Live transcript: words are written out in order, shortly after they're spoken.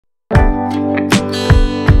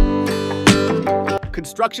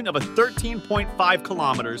construction of a 13.5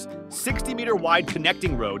 kilometers, 60-meter wide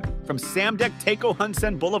connecting road from Samdech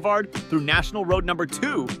Techo Boulevard through National Road Number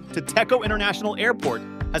 2 to Techo International Airport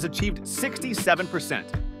has achieved 67%.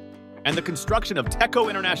 And the construction of Techo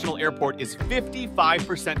International Airport is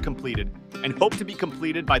 55% completed and hope to be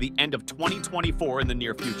completed by the end of 2024 in the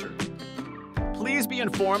near future. Please be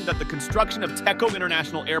informed that the construction of Techo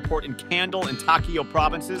International Airport in Kandal and Takeo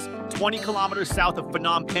Provinces, 20 kilometers south of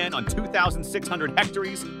Phnom Penh on 2,600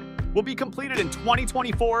 hectares, will be completed in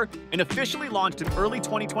 2024 and officially launched in early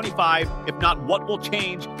 2025. If not, what will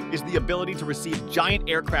change is the ability to receive giant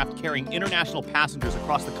aircraft carrying international passengers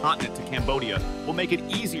across the continent to Cambodia will make it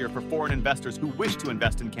easier for foreign investors who wish to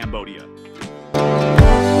invest in Cambodia.